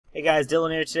Hey guys,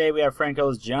 Dylan here. Today we have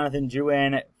Franco's Jonathan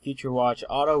Drouin Future Watch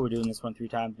Auto. We're doing this one 3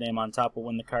 times. Name on top will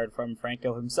win the card from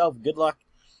Franco himself. Good luck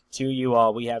to you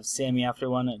all. We have Sammy after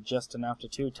 1, Justin after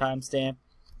 2. Timestamp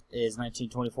is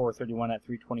 1924-31 at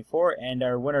 3:24. And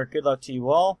our winner, good luck to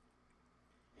you all,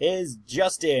 is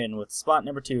Justin with spot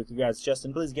number 2. Congrats,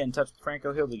 Justin. Please get in touch with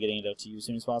Franco. He'll be getting it out to you as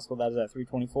soon as possible. That is at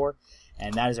 3:24.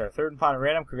 And that is our third and final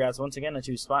random. Congrats once again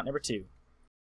to spot number 2.